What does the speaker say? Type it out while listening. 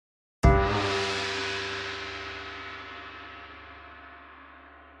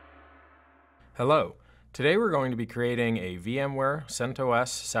Hello. Today we're going to be creating a VMware CentOS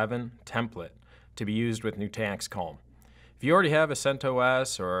 7 template to be used with Nutanix Calm. If you already have a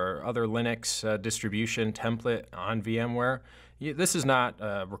CentOS or other Linux distribution template on VMware, this is not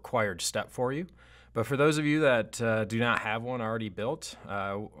a required step for you. But for those of you that do not have one already built,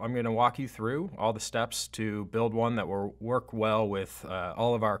 I'm going to walk you through all the steps to build one that will work well with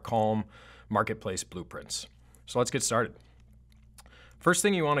all of our Calm marketplace blueprints. So let's get started. First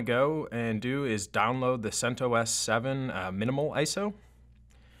thing you want to go and do is download the CentOS 7 Minimal ISO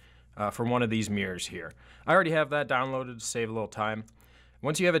from one of these mirrors here. I already have that downloaded to save a little time.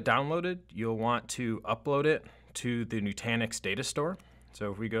 Once you have it downloaded, you'll want to upload it to the Nutanix data store.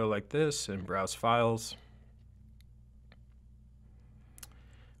 So if we go like this and browse files,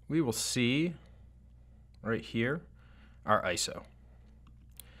 we will see right here our ISO.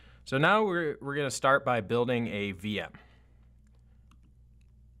 So now we're going to start by building a VM.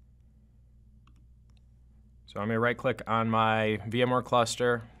 So I'm going to right click on my VMware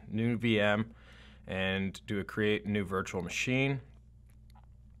cluster, new VM, and do a create new virtual machine.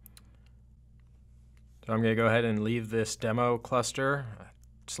 So I'm going to go ahead and leave this demo cluster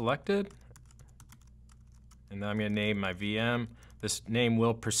selected. And then I'm going to name my VM. This name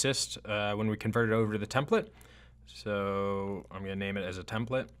will persist when we convert it over to the template. So I'm going to name it as a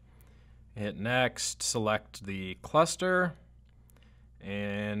template. Hit next, select the cluster,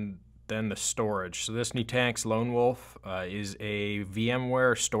 and then the storage. So this Nutanix Lone Wolf is a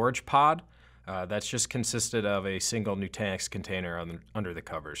VMware storage pod that's just consisted of a single Nutanix container under the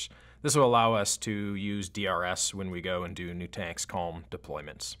covers. This will allow us to use DRS when we go and do Nutanix Calm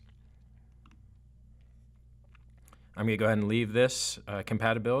deployments. I'm going to go ahead and leave this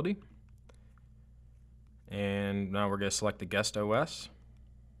compatibility. And now we're going to select the guest OS.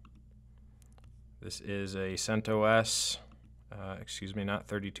 This is a CentOS, not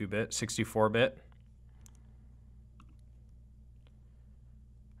 32-bit, 64-bit.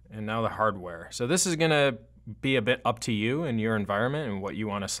 And now the hardware. So this is going to be a bit up to you and your environment and what you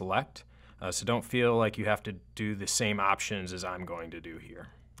want to select. So don't feel like you have to do the same options as I'm going to do here.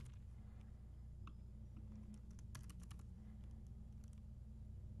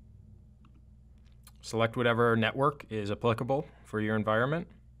 Select whatever network is applicable for your environment.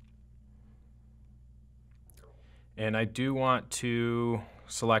 And I do want to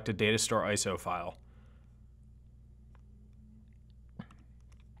select a data store ISO file.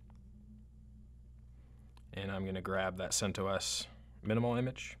 And I'm going to grab that CentOS minimal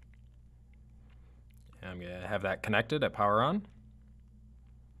image. And I'm going to have that connected at power on.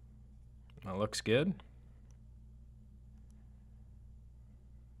 That looks good.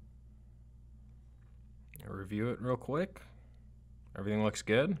 I'll review it real quick. Everything looks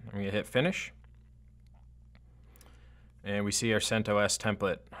good. I'm going to hit finish. And we see our CentOS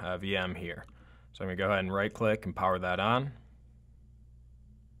template VM here. So I'm going to go ahead and right click and power that on.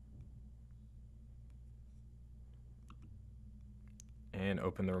 And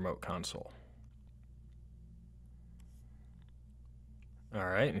open the remote console. All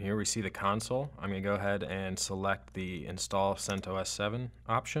right, and here we see the console. I'm going to go ahead and select the Install CentOS 7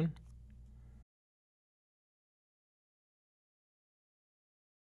 option.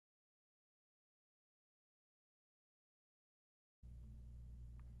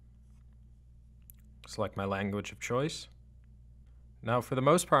 Select my language of choice. Now for the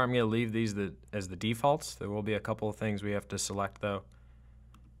most part, I'm going to leave these as the defaults. There will be a couple of things we have to select though.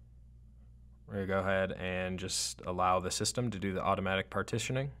 We're going to go ahead and just allow the system to do the automatic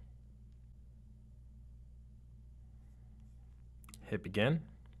partitioning. Hit begin.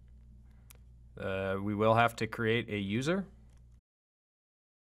 We will have to create a user.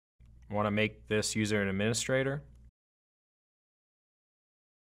 I want to make this user an administrator.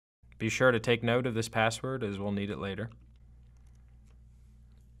 Be sure to take note of this password as we'll need it later.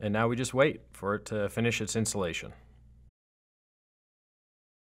 And now we just wait for it to finish its installation.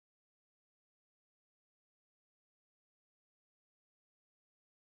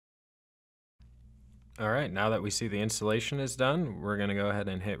 All right, now that we see the installation is done, we're going to go ahead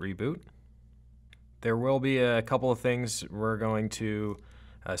and hit reboot. There will be a couple of things we're going to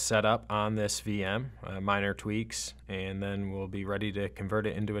set up on this VM, minor tweaks, and then we'll be ready to convert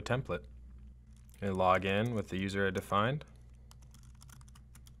it into a template. And log in with the user I defined.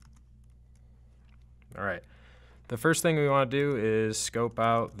 All right, the first thing we want to do is scope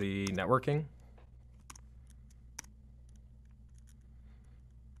out the networking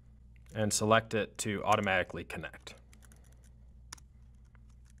and select it to automatically connect.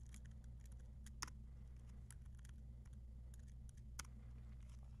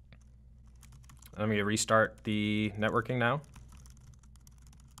 I'm going to restart the networking now.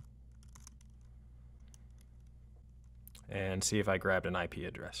 and see if I grabbed an IP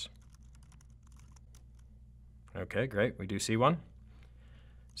address. Okay, great, we do see one.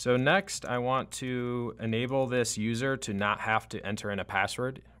 So next, I want to enable this user to not have to enter in a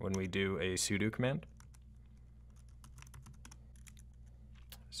password when we do a sudo command.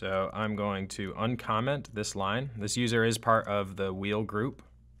 So I'm going to uncomment this line. This user is part of the wheel group.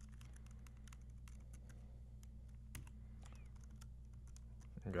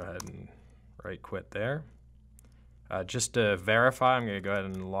 Go ahead and right quit there. Just to verify, I'm going to go ahead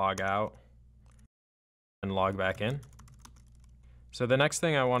and log out and log back in. So the next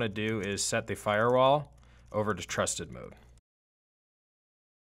thing I want to do is set the firewall over to trusted mode.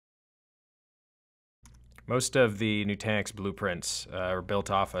 Most of the Nutanix blueprints are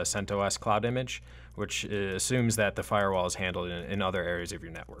built off a CentOS cloud image, which assumes that the firewall is handled in other areas of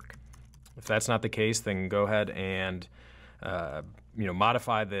your network. If that's not the case, then go ahead and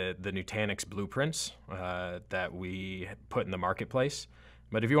modify the Nutanix blueprints that we put in the marketplace.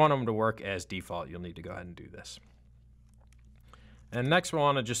 But if you want them to work as default, you'll need to go ahead and do this. And next, we'll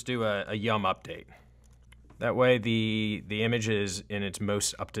want to just do a yum update. That way, the image is in its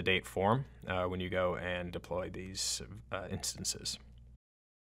most up-to-date form when you go and deploy these instances.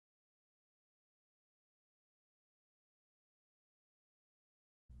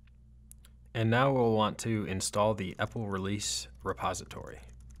 And now we'll want to install the EPEL release repository.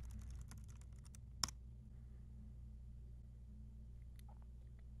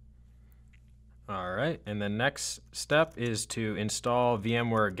 All right, and the next step is to install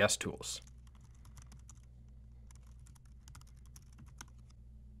VMware guest tools.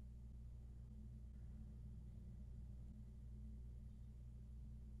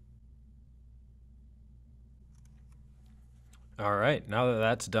 All right, now that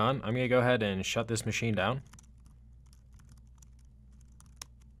that's done, I'm going to go ahead and shut this machine down.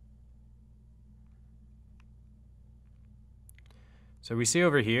 So we see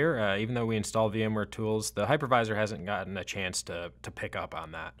over here, even though we installed VMware tools, the hypervisor hasn't gotten a chance to pick up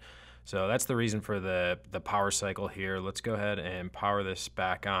on that. So that's the reason for the power cycle here. Let's go ahead and power this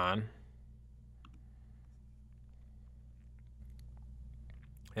back on.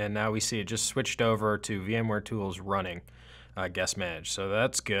 And now we see it just switched over to VMware tools running guest manage. So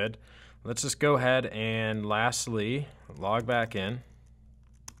that's good. Let's just go ahead and lastly log back in.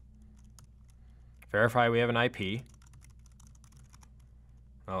 Verify we have an IP.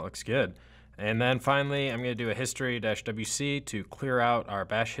 Oh, it looks good. And then finally, I'm going to do a history-wc to clear out our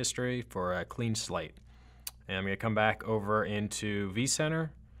bash history for a clean slate. And I'm going to come back over into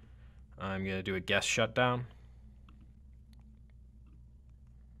vCenter. I'm going to do a guest shutdown.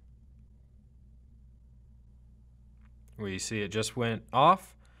 We see it just went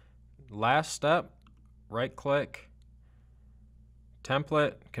off. Last step, right-click,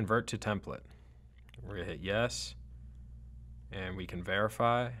 template, convert to template. We're going to hit yes. And we can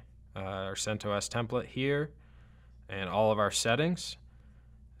verify our CentOS template here and all of our settings.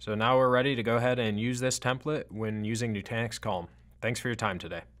 So now we're ready to go ahead and use this template when using Nutanix Calm. Thanks for your time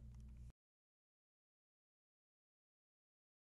today.